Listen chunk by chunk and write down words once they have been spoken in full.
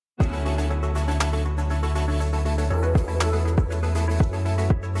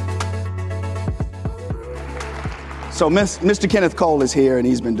So Mr. Kenneth Cole is here, and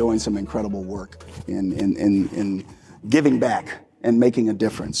he's been doing some incredible work in giving back and making a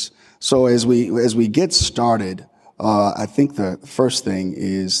difference. So as we get started, I think the first thing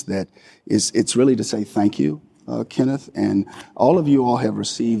is it's really to say thank you, Kenneth, and all of you all have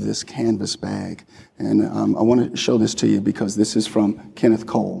received this canvas bag, and I want to show this to you because this is from Kenneth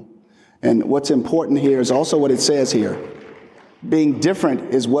Cole. And what's important here is also what it says here. Being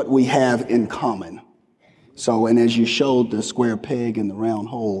different is what we have in common. So, and as you showed the square peg and the round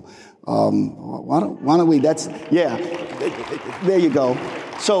hole, why don't we, there you go.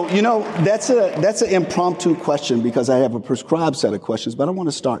 So, that's an impromptu question because I have a prescribed set of questions, but I want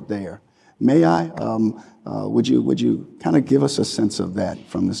to start there. May I? Would you kind of give us a sense of that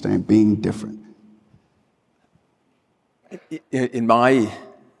from the stand, being different? In my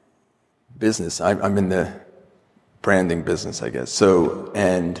business, I'm in the branding business, I guess. So,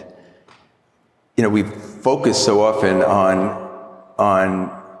 and we focus so often on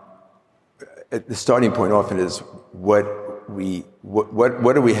the starting point often is what do we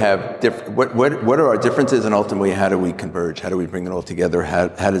have what are our differences, and ultimately how do we converge? How do we bring it all together? How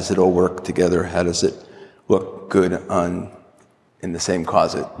does it all work together? How does it look good in the same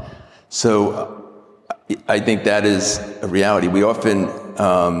closet? So I think that is a reality. We often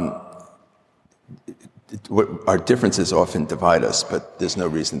our differences often divide us, but there's no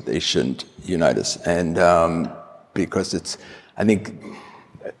reason they shouldn't unite us. And because I think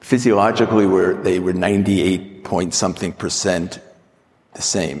physiologically they were 98 point something percent the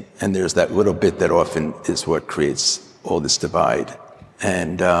same, and there's that little bit that often is what creates all this divide,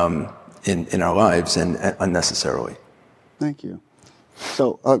 and in our lives, and unnecessarily. Thank you.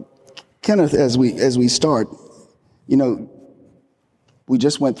 So, Kenneth, as we start, we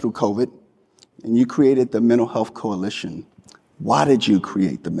just went through COVID. And you created the Mental Health Coalition. Why did you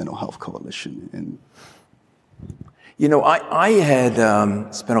create the Mental Health Coalition? And I had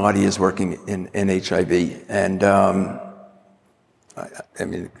spent a lot of years working in HIV, and I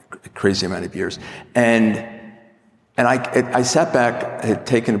mean, a crazy amount of years. And I sat back, had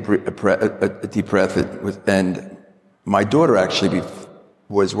taken a deep breath, and my daughter actually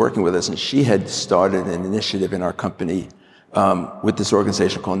was working with us, and she had started an initiative in our company with this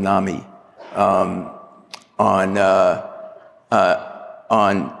organization called NAMI. On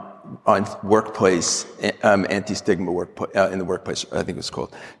workplace anti-stigma in the workplace, I think it was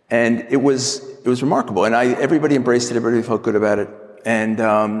called, and it was remarkable, and everybody embraced it, everybody felt good about it, and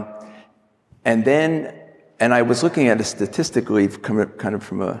then I was looking at it statistically, kind of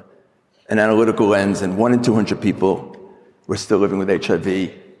from an analytical lens, and 1 in 200 people were still living with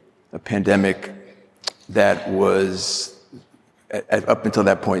HIV, a pandemic that was up until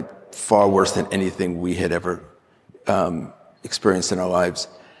that point far worse than anything we had ever experienced in our lives.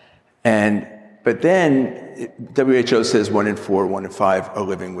 But then WHO says 1 in 4, 1 in 5 are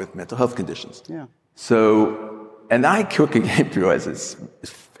living with mental health conditions. Yeah. So, and I quickly came to realize it's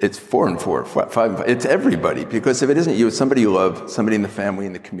 4 and 4, 5 and 5. It's everybody, because if it isn't you, it's somebody you love, somebody in the family,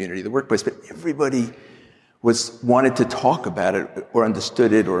 in the community, the workplace. But everybody wanted to talk about it, or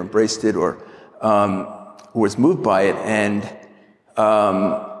understood it, or embraced it, or was moved by it, and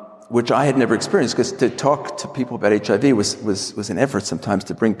which I had never experienced, because to talk to people about HIV was an effort sometimes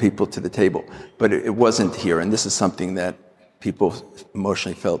to bring people to the table. But it wasn't here, and this is something that people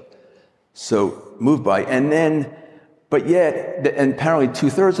emotionally felt so moved by. But yet, and apparently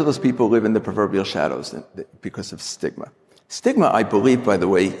 2/3 of those people live in the proverbial shadows because of stigma. Stigma, I believe, by the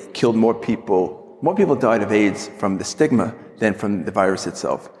way, killed more people. More people died of AIDS from the stigma than from the virus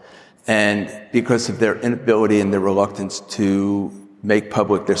itself. And because of their inability and their reluctance to make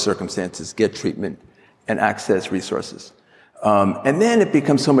public their circumstances, get treatment, and access resources. And then it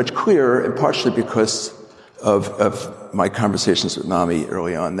becomes so much clearer, and partially because of my conversations with NAMI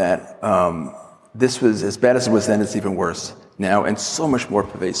early on, that this was, as bad as it was then, it's even worse now, and so much more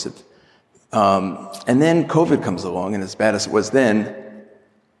pervasive. And then COVID comes along, and as bad as it was then,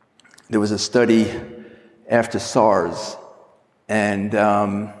 there was a study after SARS, and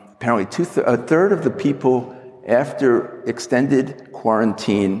apparently a third of the people after extended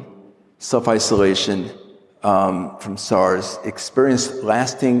quarantine, self-isolation from SARS, experienced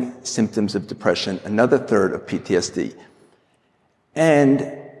lasting symptoms of depression, another third of PTSD.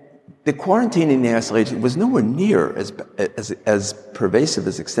 And the quarantine and the isolation was nowhere near as pervasive,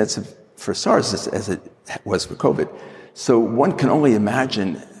 as extensive for SARS as it was for COVID. So one can only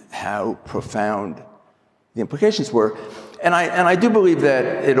imagine how profound the implications were. And I do believe that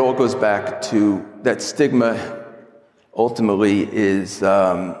it all goes back to that stigma ultimately is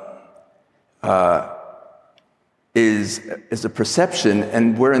a perception,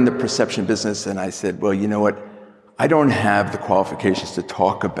 and we're in the perception business. And I said, well, you know what? I don't have the qualifications to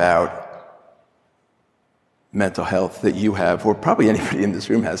talk about mental health that you have, or probably anybody in this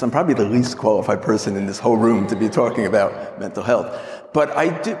room has. I'm probably the least qualified person in this whole room to be talking about mental health. But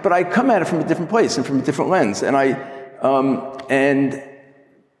I come at it from a different place and from a different lens, and and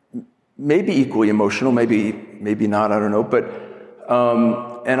maybe equally emotional, maybe not, I don't know. But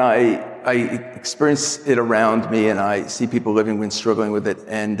and I experience it around me, and I see people living and struggling with it,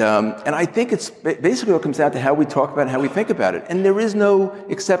 and I think it's basically what comes down to how we talk about it, how we think about it. And there is no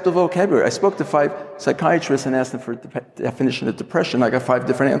acceptable vocabulary. I spoke to 5 psychiatrists and asked them for a definition of depression. I got 5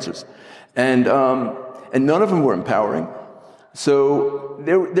 different answers, and none of them were empowering. So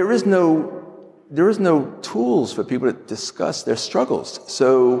there is no tools for people to discuss their struggles.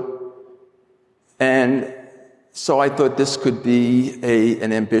 So I thought this could be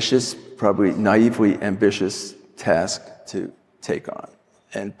an ambitious, probably naively ambitious task to take on,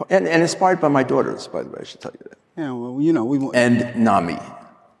 and inspired by my daughters, by the way, I should tell you that. Yeah, well, you know, we want. And NAMI.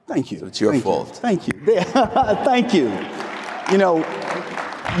 Thank you. So it's your fault. Thank you. Thank you. You know,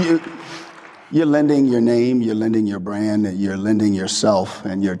 you're lending your name, you're lending your brand, you're lending yourself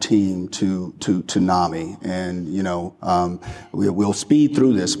and your team to NAMI. And, you know, we'll speed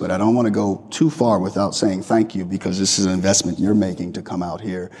through this, but I don't want to go too far without saying thank you, because this is an investment you're making to come out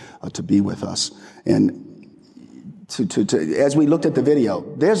here to be with us. And as we looked at the video,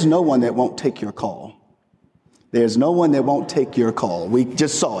 there's no one that won't take your call. There's no one that won't take your call. We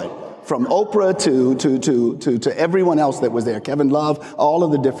just saw it. From Oprah to everyone else that was there, Kevin Love, all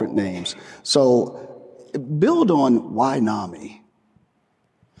of the different names. So build on why NAMI.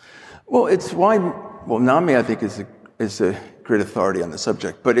 Well, NAMI, I think, is a great authority on the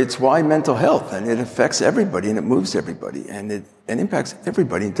subject, but it's why mental health, and it affects everybody, and it moves everybody, and it impacts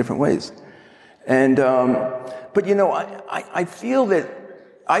everybody in different ways. And but you know, I feel that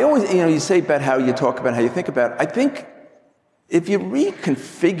I always, you know, you say about how you talk about how you think about it. I think if you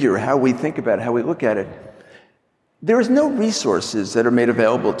reconfigure how we think about it, how we look at it, there is no resources that are made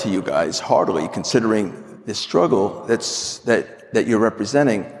available to you guys, hardly, considering the struggle that you're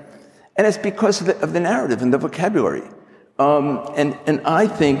representing. And it's because of the narrative and the vocabulary. And I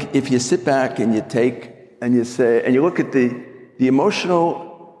think if you sit back and you take and you say, and you look at the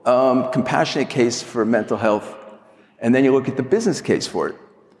emotional, compassionate case for mental health, and then you look at the business case for it,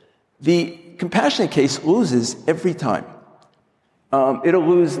 the compassionate case loses every time. It'll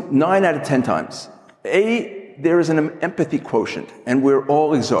lose 9 out of 10 times. There is an empathy quotient, and we're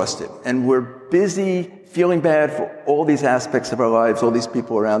all exhausted, and we're busy feeling bad for all these aspects of our lives, all these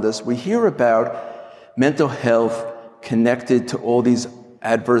people around us. We hear about mental health connected to all these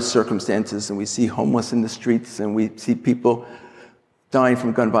adverse circumstances, and we see homeless in the streets, and we see people dying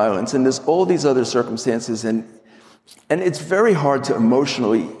from gun violence, and there's all these other circumstances, and it's very hard to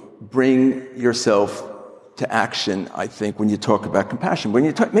emotionally bring yourself to action, I think, when you talk about compassion. When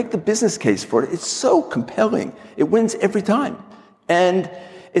you make the business case for it, it's so compelling. It wins every time. And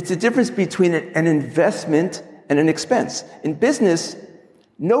it's the difference between an investment and an expense. In business,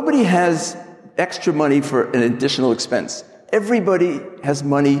 nobody has extra money for an additional expense. Everybody has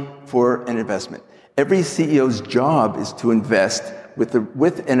money for an investment. Every CEO's job is to invest with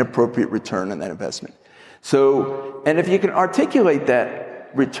an appropriate return on that investment. So, and if you can articulate that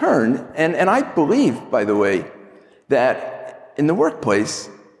return, and I believe, by the way, that in the workplace,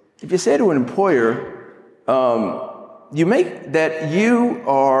 if you say to an employer, you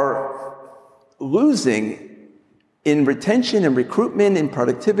are losing in retention and recruitment and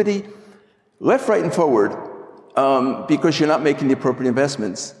productivity, left, right, and forward, because you're not making the appropriate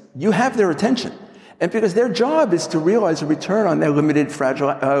investments, you have their attention. And because their job is to realize a return on their limited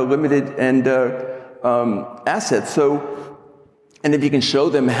assets. So, and if you can show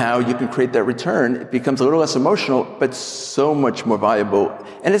them how you can create that return, it becomes a little less emotional, but so much more valuable.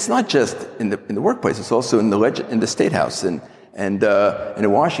 And it's not just in the workplace; it's also in the State House and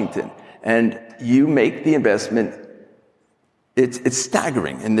in Washington. And you make the investment. It's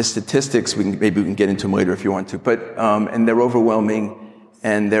staggering, and the statistics maybe we can get into them later if you want to. But and they're overwhelming,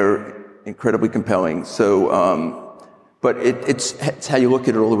 and they're incredibly compelling. So. But it's how you look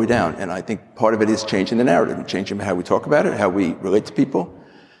at it all the way down. And I think part of it is changing the narrative and changing how we talk about it, how we relate to people.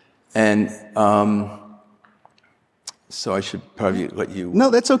 And so I should probably let you...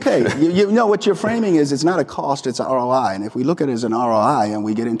 No, that's okay. you know, what you're framing is it's not a cost, it's an ROI. And if we look at it as an ROI and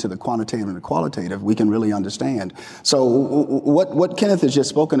we get into the quantitative and the qualitative, we can really understand. So what Kenneth has just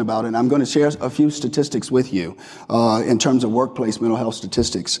spoken about, and I'm going to share a few statistics with you in terms of workplace mental health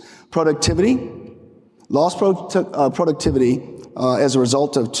statistics. Productivity Lost productivity as a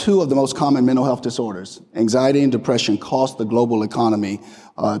result of two of the most common mental health disorders. Anxiety and depression cost the global economy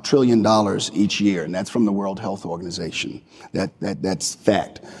 $1 trillion each year, and that's from the World Health Organization. That's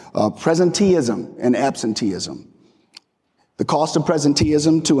fact. Presenteeism and absenteeism. The cost of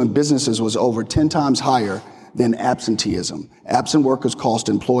presenteeism to businesses was over 10 times higher than absenteeism. Absent workers cost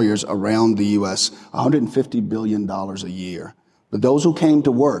employers around the U.S. $150 billion a year. But those who came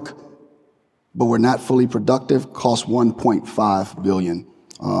to work but were not fully productive cost $1.5 billion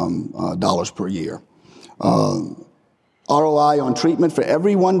per year. ROI on treatment: for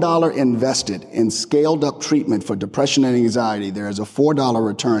every $1 invested in scaled up treatment for depression and anxiety, there is a $4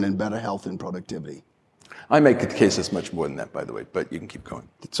 return in better health and productivity. I make the case that's much more than that, by the way, but you can keep going.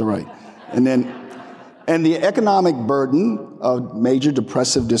 That's all right. And the economic burden of major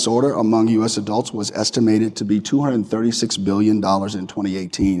depressive disorder among U.S. adults was estimated to be $236 billion in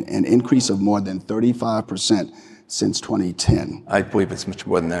 2018, an increase of more than 35% since 2010. I believe it's much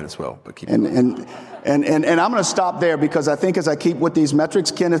more than that as well, but keep going. And I'm going to stop there because I think as I keep with these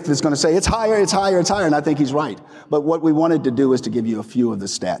metrics, Kenneth is going to say it's higher, and I think he's right. But what we wanted to do is to give you a few of the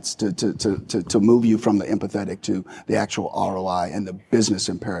stats to move you from the empathetic to the actual ROI and the business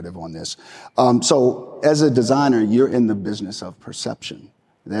imperative on this. So as a designer, you're in the business of perception.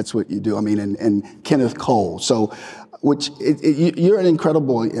 That's what you do. I mean, and Kenneth Cole. So, you're an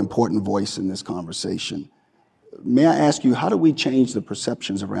incredibly important voice in this conversation. May I ask you, how do we change the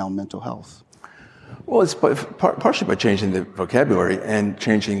perceptions around mental health? Well, it's partially by changing the vocabulary and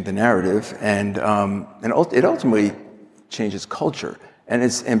changing the narrative, and it ultimately changes culture. And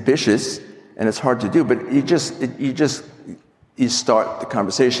it's ambitious and it's hard to do, but you start the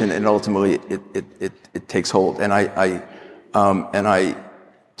conversation, and ultimately it takes hold. And I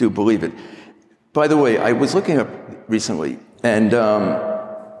do believe it. By the way, I was looking up recently, and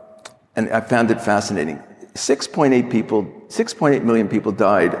I found it fascinating. 6.8 million people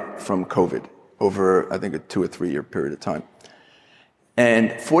died from COVID over, I think, a 2 or 3 year period of time.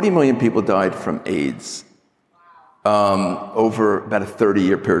 And 40 million people died from AIDS over about a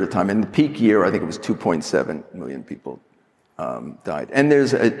 30-year period of time. In the peak year, I think it was 2.7 million people died. And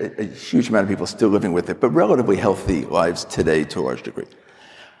there's a huge amount of people still living with it, but relatively healthy lives today to a large degree.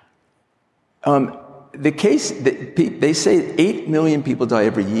 The case, they say 8 million people die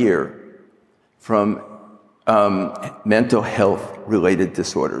every year from mental health-related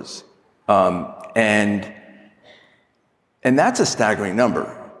disorders. And that's a staggering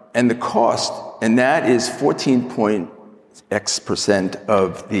number. And the cost, and that is 14.x%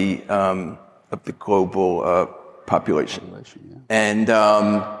 of the global population.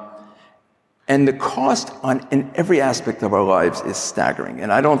 Yeah. And the cost in every aspect of our lives is staggering.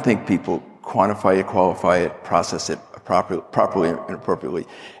 And I don't think people quantify it, qualify it, process it properly and appropriately.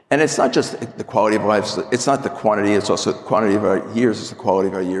 And it's not just the quality of lives, it's not the quantity, it's also the quantity of our years, it's the quality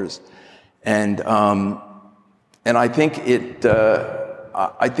of our years. And I think it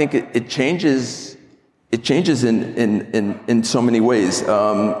changes in so many ways.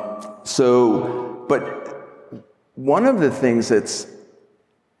 But one of the things is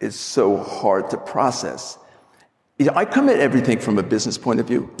so hard to process, I come at everything from a business point of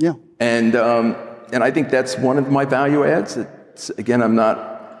view. Yeah. And I think that's one of my value adds. Again, I'm not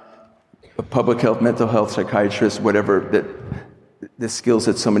a public health, mental health psychiatrist, whatever, that the skills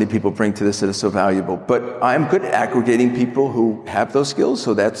that so many people bring to this that are so valuable. But I'm good at aggregating people who have those skills,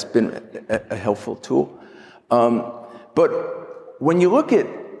 so that's been a helpful tool. But when you look at,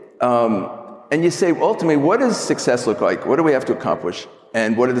 and you say, ultimately, what does success look like? What do we have to accomplish?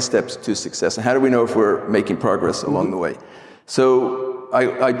 And what are the steps to success? And how do we know if we're making progress along the way? So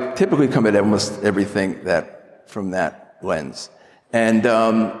I typically come at almost everything from that lens. And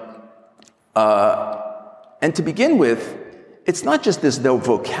to begin with, it's not just there's no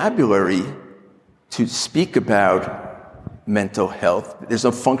vocabulary to speak about mental health. There's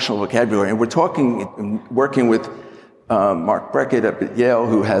no functional vocabulary. And we're working with Mark Breckett up at Yale,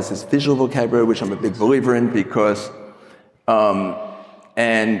 who has this visual vocabulary, which I'm a big believer in because,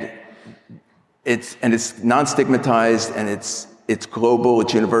 and it's non-stigmatized, and it's global,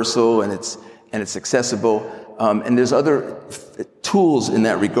 it's universal, and it's accessible. And there's other tools in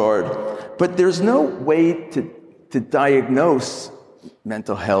that regard. But there's no way to diagnose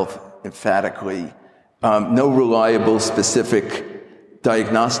mental health emphatically, no reliable, specific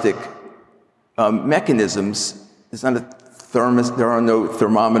diagnostic mechanisms. There's not there are no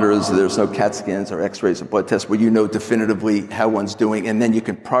thermometers, there's no CAT scans or X-rays or blood tests where you know definitively how one's doing, and then you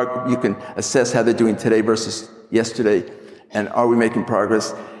can assess how they're doing today versus yesterday, and are we making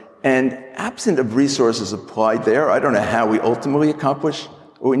progress? And absent of resources applied there, I don't know how we ultimately accomplish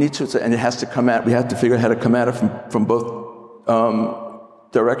we need to, and it has to come out. We have to figure out how to come at it from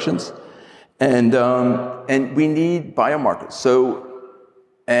both directions, and we need biomarkers.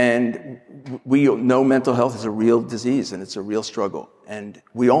 And we know mental health is a real disease and it's a real struggle, and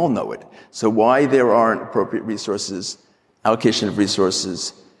we all know it. So why there aren't appropriate resources, allocation of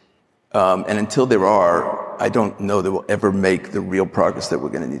resources, and until there are, I don't know that we'll ever make the real progress that we're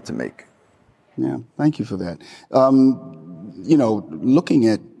going to need to make. Yeah, thank you for that. Looking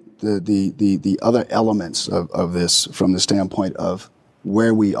at the other elements of this from the standpoint of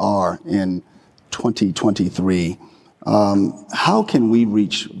where we are in 2023, how can we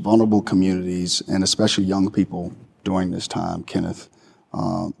reach vulnerable communities and especially young people during this time, Kenneth?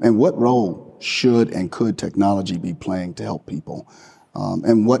 And what role should and could technology be playing to help people?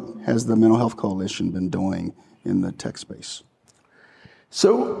 And what has the Mental Health Coalition been doing in the tech space?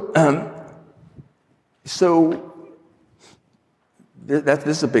 This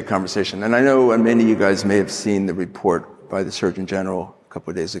is a big conversation, and I know many of you guys may have seen the report by the Surgeon General a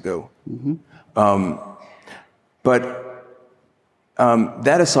couple of days ago. Mm-hmm. But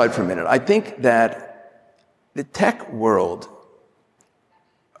that aside for a minute, I think that the tech world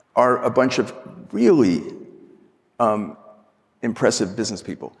are a bunch of really impressive business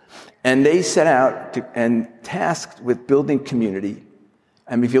people, and they set out and tasked with building community.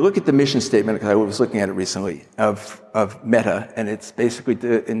 I mean, if you look at the mission statement, because I was looking at it recently, of Meta, and it's basically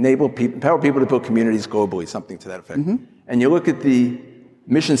to empower people to build communities globally, something to that effect. Mm-hmm. And you look at the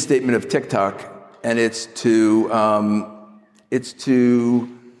mission statement of TikTok, and it's to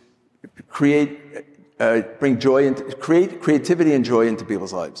bring joy create creativity and joy into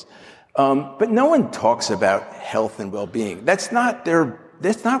people's lives. But no one talks about health and well-being. None of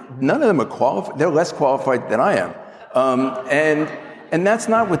them are qualified. They're less qualified than I am. And that's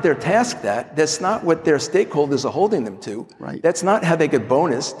not what they're tasked at. That's not what their stakeholders are holding them to. Right. That's not how they get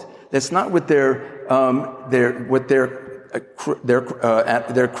bonused. That's not what their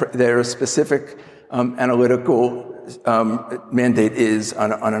specific analytical mandate is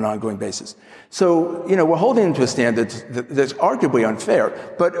on an ongoing basis. So, we're holding them to a standard that's arguably unfair.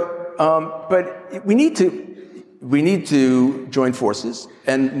 But we need to join forces.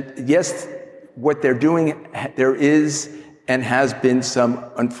 And yes, what they're doing, there is and has been some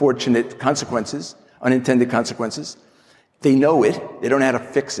unfortunate consequences, unintended consequences. They know it. They don't know how to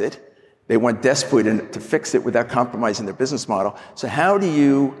fix it. They want desperately to fix it without compromising their business model. So how do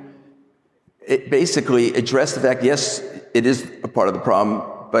you basically address the fact, yes, it is a part of the problem,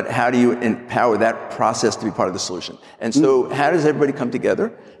 but how do you empower that process to be part of the solution? And so how does everybody come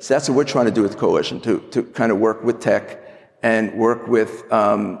together? So that's what we're trying to do with the coalition, to kind of work with tech and work with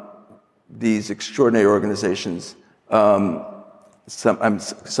these extraordinary organizations. Some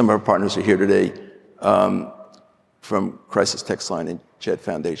of our partners are here today from Crisis Text Line and JED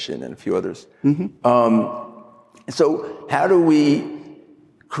Foundation and a few others. Mm-hmm. So how do we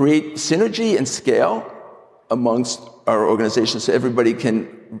create synergy and scale amongst our organizations so everybody can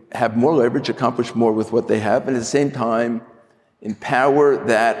have more leverage, accomplish more with what they have, and at the same time empower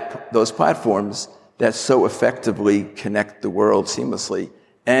those platforms that so effectively connect the world seamlessly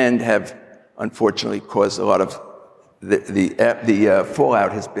and have unfortunately caused a lot of the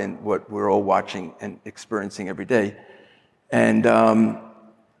fallout has been what we're all watching and experiencing every day. And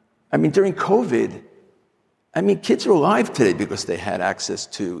during COVID, kids are alive today because they had access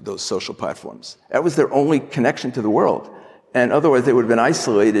to those social platforms. That was their only connection to the world. And otherwise, they would have been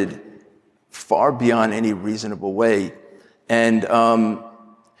isolated far beyond any reasonable way. And but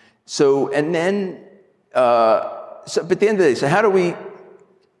at the end of the day, so how do we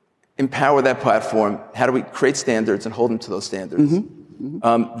empower that platform? How do we create standards and hold them to those standards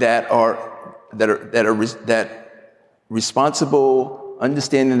that are responsible,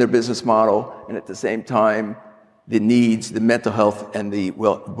 understanding their business model, and at the same time the needs, the mental health, and the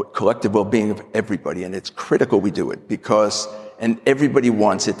collective well-being of everybody? And it's critical we do it and everybody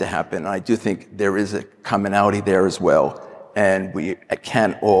wants it to happen. And I do think there is a commonality there as well, and we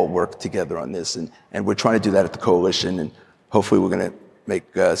can all work together on this. And we're trying to do that at the coalition, and hopefully we're going to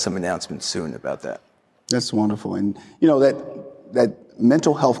make some announcements soon about that. That's wonderful. And that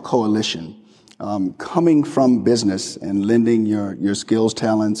mental health coalition, coming from business and lending your skills,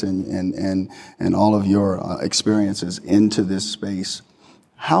 talents, and all of your experiences into this space,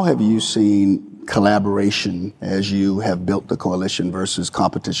 how have you seen collaboration as you have built the coalition versus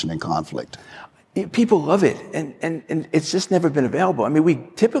competition and conflict? People love it, and it's just never been available. We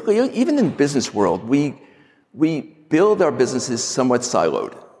typically, even in the business world, we build our businesses somewhat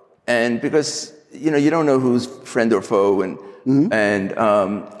siloed, and because you don't know who's friend or foe, and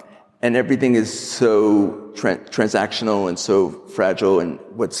and everything is so transactional and so fragile, and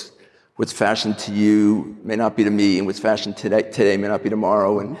what's fashioned to you may not be to me, and what's fashioned today may not be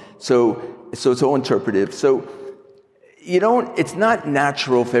tomorrow, and so it's all interpretive. So it's not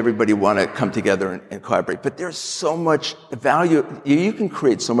natural for everybody to want to come together and collaborate, but there's so much value. You can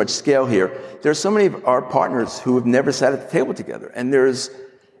create so much scale here. There's so many of our partners who have never sat at the table together, and there's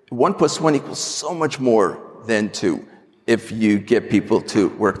 1 + 1 = so much more than 2 if you get people to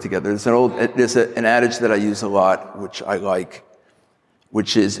work together. There's an adage that I use a lot, which I like,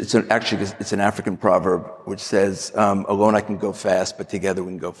 which is, it's an African proverb, which says, alone I can go fast, but together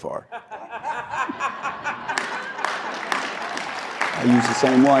we can go far. I use the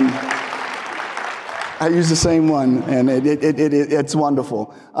same one, and it's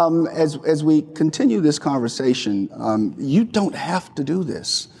wonderful. As we continue this conversation, you don't have to do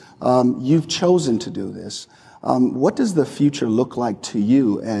this. You've chosen to do this. What does the future look like to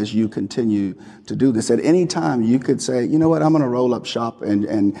you as you continue to do this? At any time, you could say, you know what, I'm going to roll up shop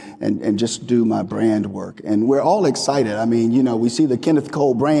and just do my brand work. And we're all excited. I mean, we see the Kenneth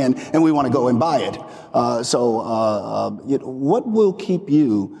Cole brand and we want to go and buy it. What will keep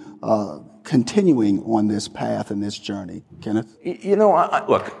you continuing on this path and this journey, Kenneth?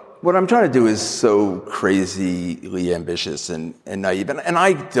 Look, what I'm trying to do is so crazily ambitious and naive, and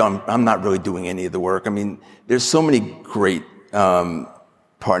I'm not really doing any of the work. I mean, there's so many great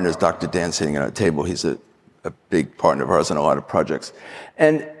partners. Dr. Dan sitting at our table, he's a big partner of ours on a lot of projects,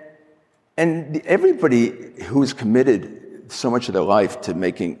 and everybody who's committed so much of their life to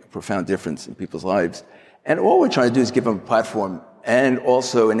making a profound difference in people's lives, and all we're trying to do is give them a platform and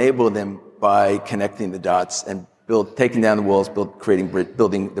also enable them by connecting the dots and taking down the walls,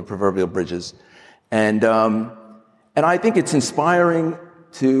 building the proverbial bridges. And I think it's inspiring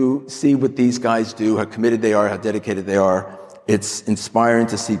to see what these guys do, how committed they are, how dedicated they are. It's inspiring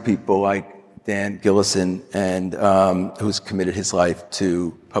to see people like Dan Gillison, and who's committed his life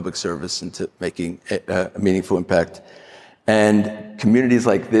to public service and to making a meaningful impact. And communities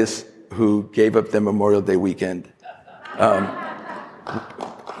like this who gave up their Memorial Day weekend.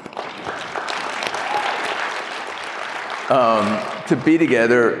 To be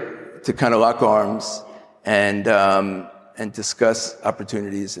together, to kind of lock arms and discuss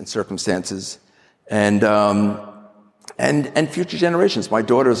opportunities and circumstances, and future generations. My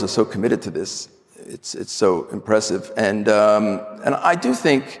daughters are so committed to this; it's so impressive, and I do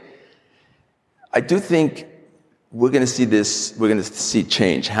think we're going to see this. We're going to see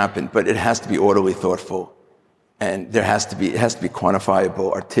change happen, but it has to be orderly, thoughtful, and it has to be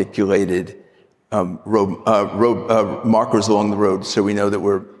quantifiable, articulated. Markers along the road, so we know that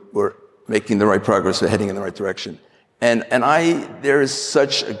we're making the right progress, we're heading in the right direction. And there is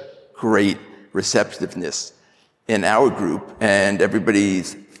such a great receptiveness in our group, and everybody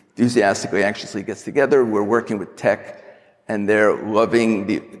enthusiastically, anxiously gets together. We're working with tech, and they're loving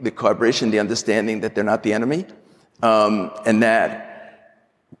the collaboration, the understanding that they're not the enemy, and that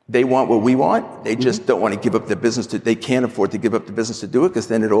they want what we want. They just don't want to give up their business. They can't afford to give up the business to do it, because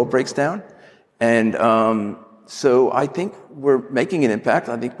then it all breaks down. And so I think we're making an impact.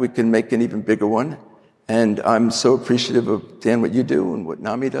 I think we can make an even bigger one. And I'm so appreciative of, Dan, what you do and what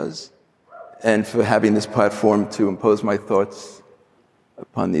NAMI does, and for having this platform to impose my thoughts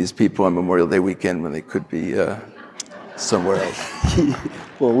upon these people on Memorial Day weekend when they could be somewhere else.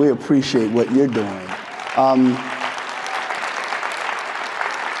 Well, we appreciate what you're doing.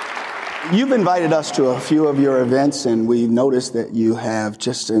 You've invited us to a few of your events, and we've noticed that you have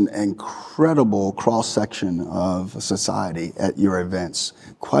just an incredible cross-section of society at your events,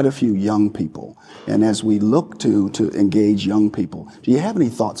 quite a few young people. And as we look to engage young people, do you have any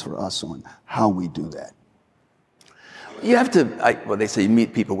thoughts for us on how we do that? You have to, they say you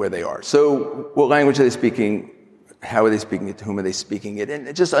meet people where they are. So what language are they speaking? How are they speaking it? To whom are they speaking it?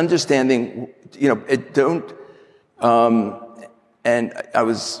 And just understanding, and I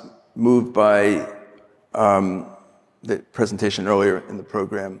was moved by the presentation earlier in the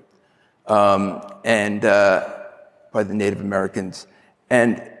program, and by the Native Americans.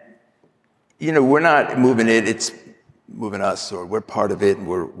 And, we're not moving it, it's moving us, or we're part of it, and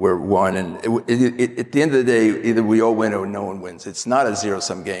we're one. And at the end of the day, either we all win or no one wins. It's not a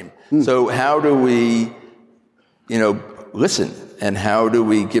zero-sum game. So how do we, listen? And how do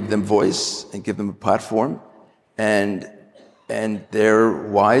we give them voice and give them a platform? And they're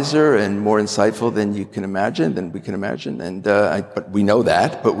wiser and more insightful than we can imagine. And but we know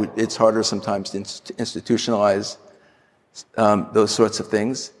that. But it's harder sometimes to institutionalize those sorts of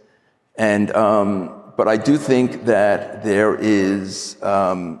things. And but I do think that there is.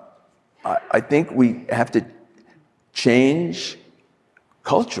 I think we have to change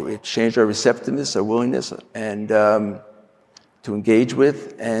culture. It changed our receptiveness, our willingness, and to engage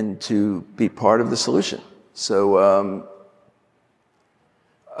with and to be part of the solution. So,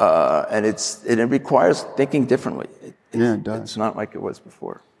 and it requires thinking differently. It does. It's not like it was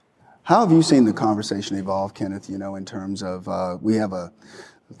before. How have you seen the conversation evolve, Kenneth, in terms of we have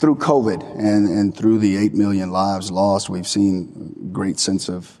through COVID and through the 8 million lives lost, we've seen a great sense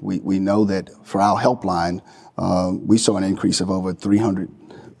of, we know that for our helpline, we saw an increase of over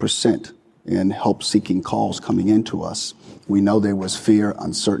 300% in help-seeking calls coming into us. We know there was fear,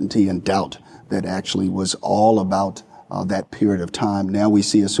 uncertainty, and doubt that actually was all about that period of time. Now we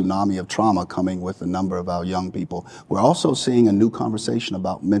see a tsunami of trauma coming with a number of our young people. We're also seeing a new conversation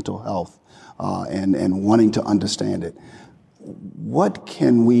about mental health and wanting to understand it. What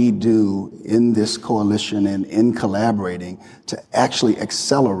can we do in this coalition and in collaborating to actually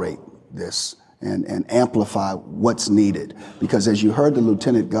accelerate this and amplify what's needed? Because as you heard the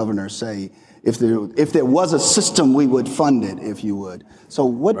Lieutenant Governor say, if there was a system, we would fund it, if you would. So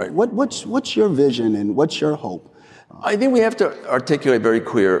what's your vision and what's your hope? I think we have to articulate very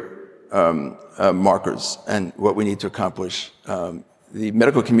clear markers and what we need to accomplish. The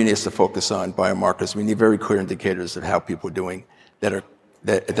medical community has to focus on biomarkers. We need very clear indicators of how people are doing that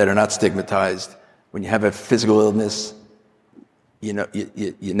are not stigmatized. When you have a physical illness, you know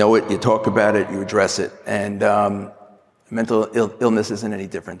it, you talk about it, you address it, and mental illness isn't any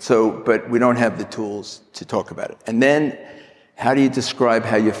different. But we don't have the tools to talk about it. And then, how do you describe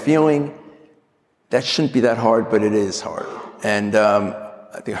how you're feeling? That shouldn't be that hard, but it is hard. And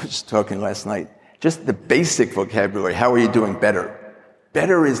I think I was just talking last night, just the basic vocabulary. How are you doing better?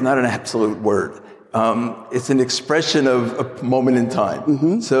 Better is not an absolute word. It's an expression of a moment in time.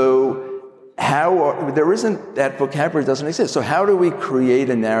 Mm-hmm. So that vocabulary doesn't exist. So how do we create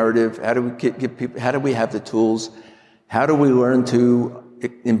a narrative? How do we give people, how do we have the tools? How do we learn to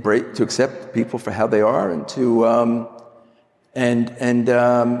embrace, to accept people for how they are and to,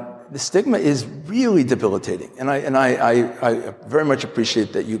 the stigma is really debilitating. And I very much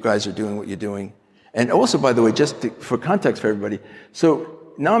appreciate that you guys are doing what you're doing. And also, by the way, for context for everybody,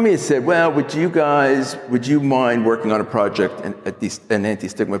 so NAMI said, well, would you mind working on a project, an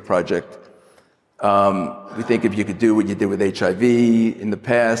anti-stigma project? We think if you could do what you did with HIV in the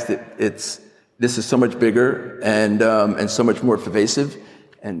past, this is so much bigger and so much more pervasive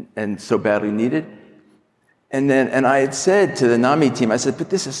and so badly needed. And I had said to the NAMI team, I said, but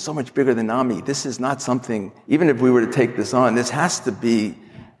this is so much bigger than NAMI. This is not something, even if we were to take this on, this has to be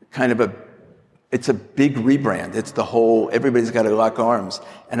kind of it's a big rebrand. It's the whole, everybody's got to lock arms.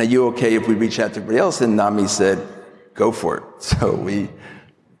 And are you okay if we reach out to everybody else? And NAMI said, go for it. So we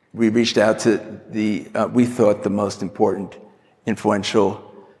reached out to we thought the most important, influential,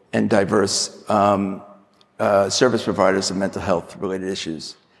 and diverse service providers of mental health related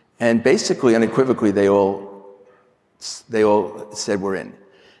issues. And basically, unequivocally, they all said we're in.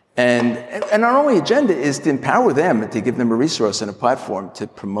 And our only agenda is to empower them and to give them a resource and a platform to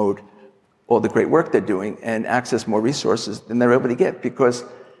promote all the great work they're doing and access more resources than they're able to get, because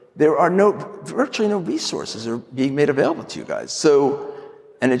there are virtually no resources are being made available to you guys. So,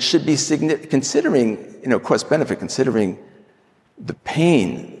 and it should be considering, cost benefit, considering the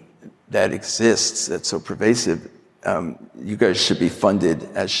pain that exists, that's so pervasive. You guys should be funded,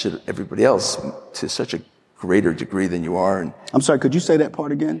 as should everybody else, to such a greater degree than you are. And I'm sorry, could you say that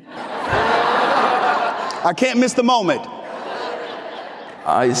part again? I can't miss the moment.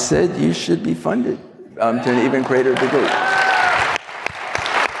 I said you should be funded to an even greater degree.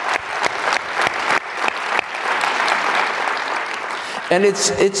 And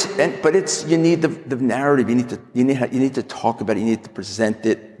you need the narrative. You need to talk about it. You need to present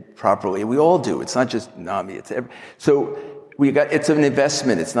it properly. We all do. It's not just NAMI. It's an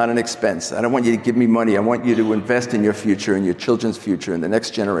investment. It's not an expense. I don't want you to give me money. I want you to invest in your future, in your children's future, in the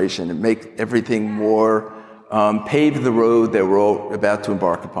next generation, and make everything more, pave the road that we're all about to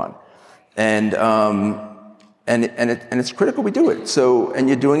embark upon. And it's critical we do it. So, and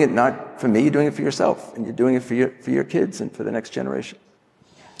you're doing it not for me, you're doing it for yourself, and you're doing it for your kids and for the next generation.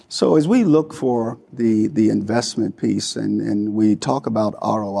 So as we look for the investment piece and we talk about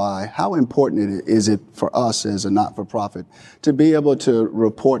ROI, how important is it for us as a not-for-profit to be able to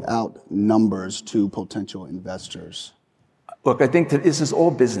report out numbers to potential investors? Look, I think that this is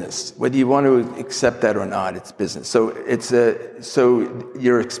all business. Whether you want to accept that or not, it's business. So so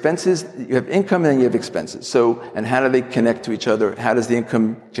your expenses, you have income and you have expenses. So, and how do they connect to each other? How does the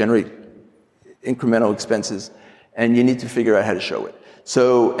income generate incremental expenses? And you need to figure out how to show it.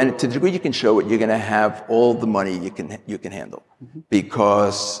 So, and to the degree you can show it, you're going to have all the money you can handle,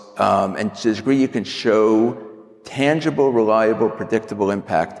 because, and to the degree you can show tangible, reliable, predictable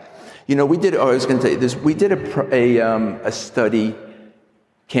impact. You know, we did, I was going to tell you this, we did a study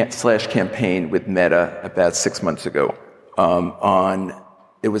slash campaign with Meta about 6 months ago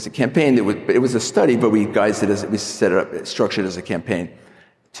it was a campaign, it was a study, but we set it up, structured as a campaign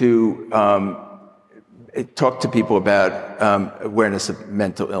to talk to people about awareness of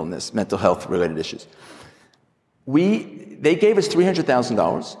mental illness, mental health related issues. They gave us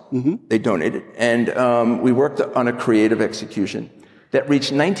 $300,000, they donated, and we worked on a creative execution that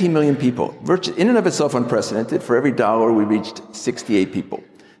reached 19 million people. In and of itself unprecedented. For every dollar, we reached 68 people.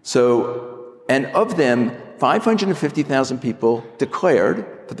 So, and of them, 550,000 people declared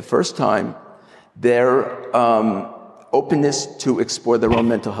for the first time their openness to explore their own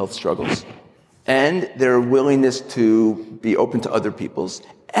mental health struggles and their willingness to be open to other people's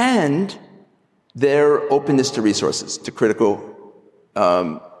and their openness to resources, to critical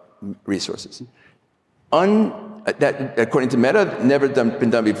resources. That, according to Meta, never been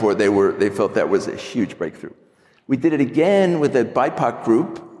done before. They felt that was a huge breakthrough. We did it again with a BIPOC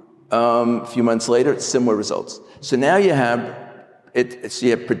group a few months later, similar results. So now you have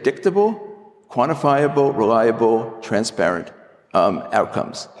predictable, quantifiable, reliable, transparent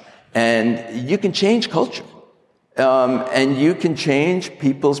outcomes. And you can change culture. And you can change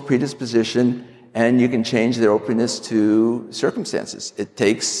people's predisposition, and you can change their openness to circumstances. It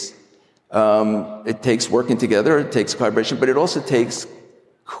takes working together, it takes collaboration, but it also takes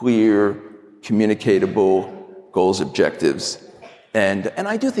clear, communicatable goals, objectives. And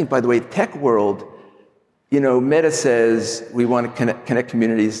I do think, by the way, tech world, you know, Meta says we want to connect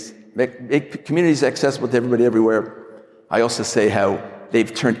communities, make communities accessible to everybody everywhere. I also say how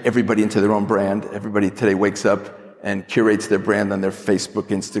they've turned everybody into their own brand. Everybody today wakes up and curates their brand on their Facebook,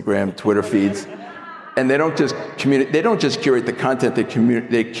 Instagram, Twitter feeds. And they don't just curate the content, they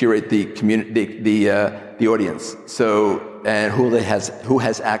curate the audience. So, and who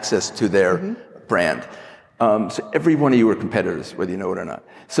has access to their brand. So every one of you are competitors, whether you know it or not.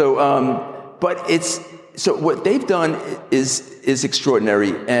 So, so what they've done is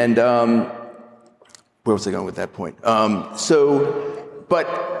extraordinary. And where was I going with that point? But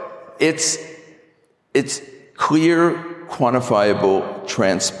it's clear, quantifiable,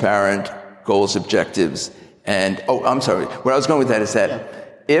 transparent goals, objectives, and I'm sorry. Where I was going with that is that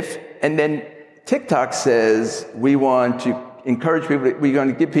and then TikTok says we want to encourage people. We're going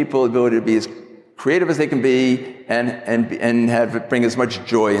to give people the ability to be as creative as they can be and have it bring as much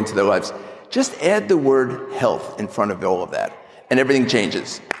joy into their lives. Just add the word health in front of all of that, and everything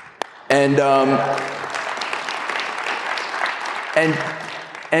changes. And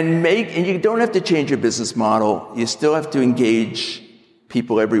you don't have to change your business model. You still have to engage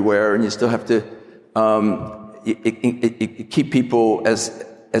people everywhere, and you still have to keep people as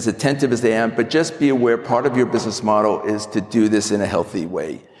attentive as they are. But just be aware, part of your business model is to do this in a healthy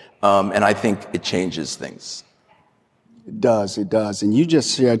way. And I think it changes things. It does. And you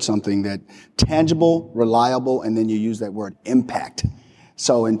just shared something that tangible, reliable, and then you use that word impact.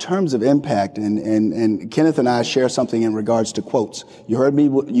 So in terms of impact, and Kenneth and I share something in regards to quotes. You heard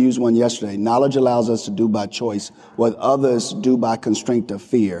me use one yesterday. Knowledge allows us to do by choice what others do by constraint of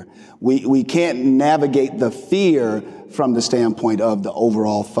fear. We can't navigate the fear from the standpoint of the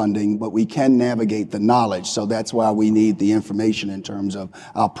overall funding, but we can navigate the knowledge. So that's why we need the information in terms of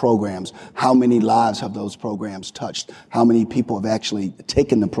our programs. How many lives have those programs touched? How many people have actually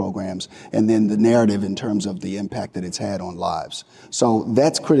taken the programs? And then the narrative in terms of the impact that it's had on lives. So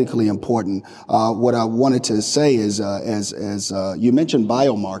that's critically important. What I wanted to say is, as you mentioned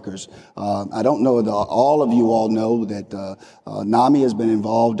biomarkers, I don't know that all of you all know that NAMI has been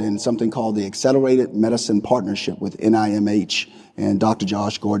involved in something called the Accelerated Medicine Partnership with NIMH, and Dr.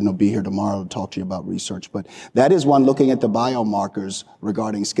 Josh Gordon will be here tomorrow to talk to you about research. But that is one looking at the biomarkers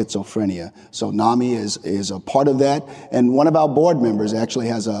regarding schizophrenia. So NAMI is a part of that, and one of our board members actually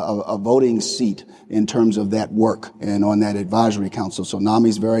has a voting seat in terms of that work and on that advisory council. So NAMI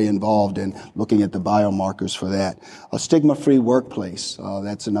is very involved in looking at the biomarkers for that. A stigma-free workplace,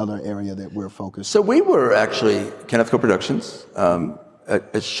 that's another area that we're focused on. So we were actually, Kenneth Co-Productions,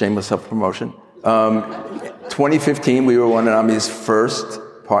 a shameless self-promotion. 2015, we were one of NAMI's first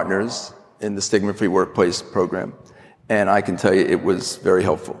partners in the Stigma-Free Workplace program. And I can tell you it was very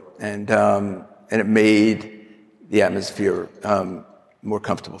helpful. And it made the atmosphere more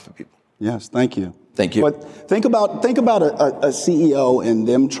comfortable for people. Yes, thank you. Thank you. But think about a CEO and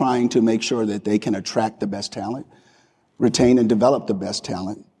them trying to make sure that they can attract the best talent, retain and develop the best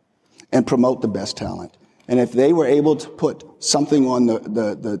talent, and promote the best talent. And if they were able to put something on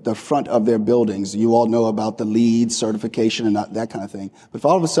the front of their buildings. You all know about the LEED certification and that kind of thing. But if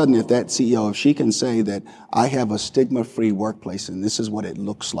all of a sudden, if that CEO, if she can say that I have a stigma-free workplace and this is what it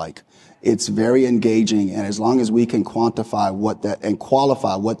looks like, it's very engaging. And as long as we can quantify what that and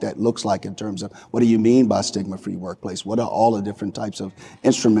qualify what that looks like in terms of what do you mean by stigma-free workplace? What are all the different types of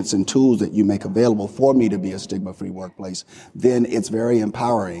instruments and tools that you make available for me to be a stigma-free workplace? Then it's very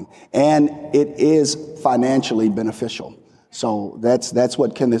empowering. And it is financially beneficial. So that's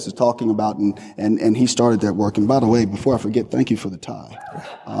what Kenneth is talking about, and he started that work. And by the way, before I forget, thank you for the tie.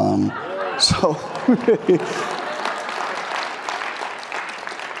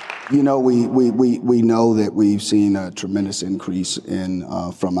 You know, we know that we've seen a tremendous increase in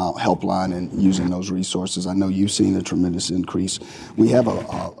from our helpline and using those resources. I know you've seen a tremendous increase. We have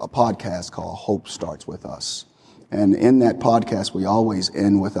a podcast called Hope Starts With Us, and in that podcast, we always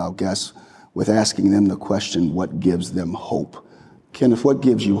end with our guests with asking them the question, what gives them hope? Kenneth, what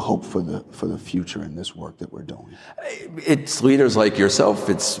gives you hope for the future in this work that we're doing? It's leaders like yourself.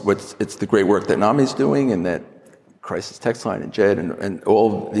 It's the great work that NAMI's doing, and that Crisis Text Line and JED and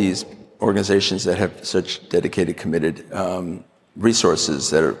all these organizations that have such dedicated, committed resources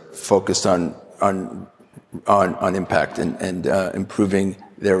that are focused on impact and improving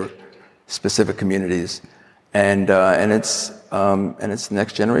their specific communities. And it's the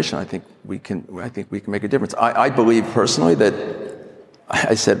next generation. I think we can make a difference. I believe personally that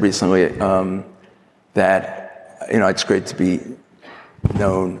I said recently that it's great to be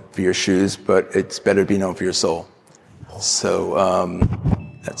known for your shoes, but it's better to be known for your soul. So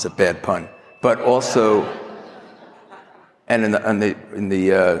that's a bad pun, but also, and in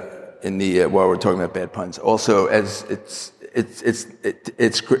the while we're talking about bad puns, also as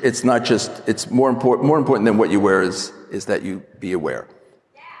it's not just, it's more important than what you wear is that you be aware,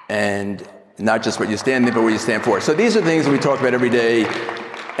 and not just what you stand there, but what you stand for. So these are things that we talk about every day,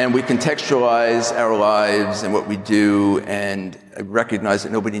 and we contextualize our lives and what we do, and recognize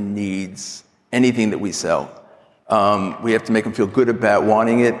that nobody needs anything that we sell. We have to make them feel good about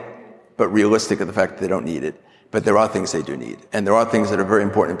wanting it, but realistic of the fact that they don't need it. But there are things they do need, and there are things that are very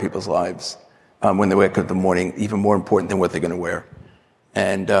important in people's lives when they wake up in the morning, even more important than what they're going to wear.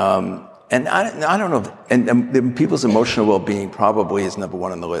 And I don't know, and people's emotional well-being probably is number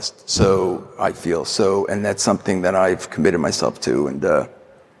one on the list. So I feel so, and that's something that I've committed myself to, and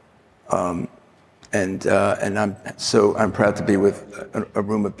I'm proud to be with a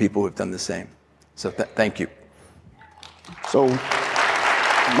room of people who've done the same. So thank you. So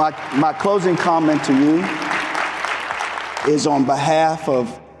my closing comment to you is on behalf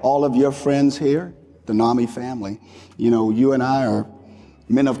of all of your friends here, the NAMI family. You and I are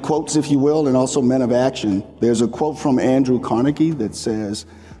men of quotes, if you will, and also men of action. There's a quote from Andrew Carnegie that says,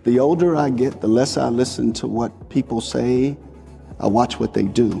 "The older I get, the less I listen to what people say, I watch what they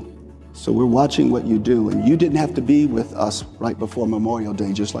do." So we're watching what you do, and you didn't have to be with us right before Memorial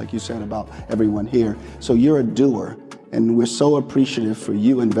Day, just like you said about everyone here. So you're a doer, and we're so appreciative for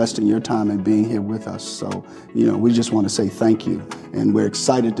you investing your time and being here with us. So, we just want to say thank you, and we're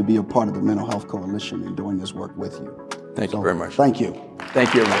excited to be a part of the Mental Health Coalition and doing this work with you. Thank you very much. Thank you.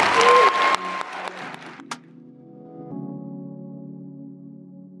 Thank you, everyone.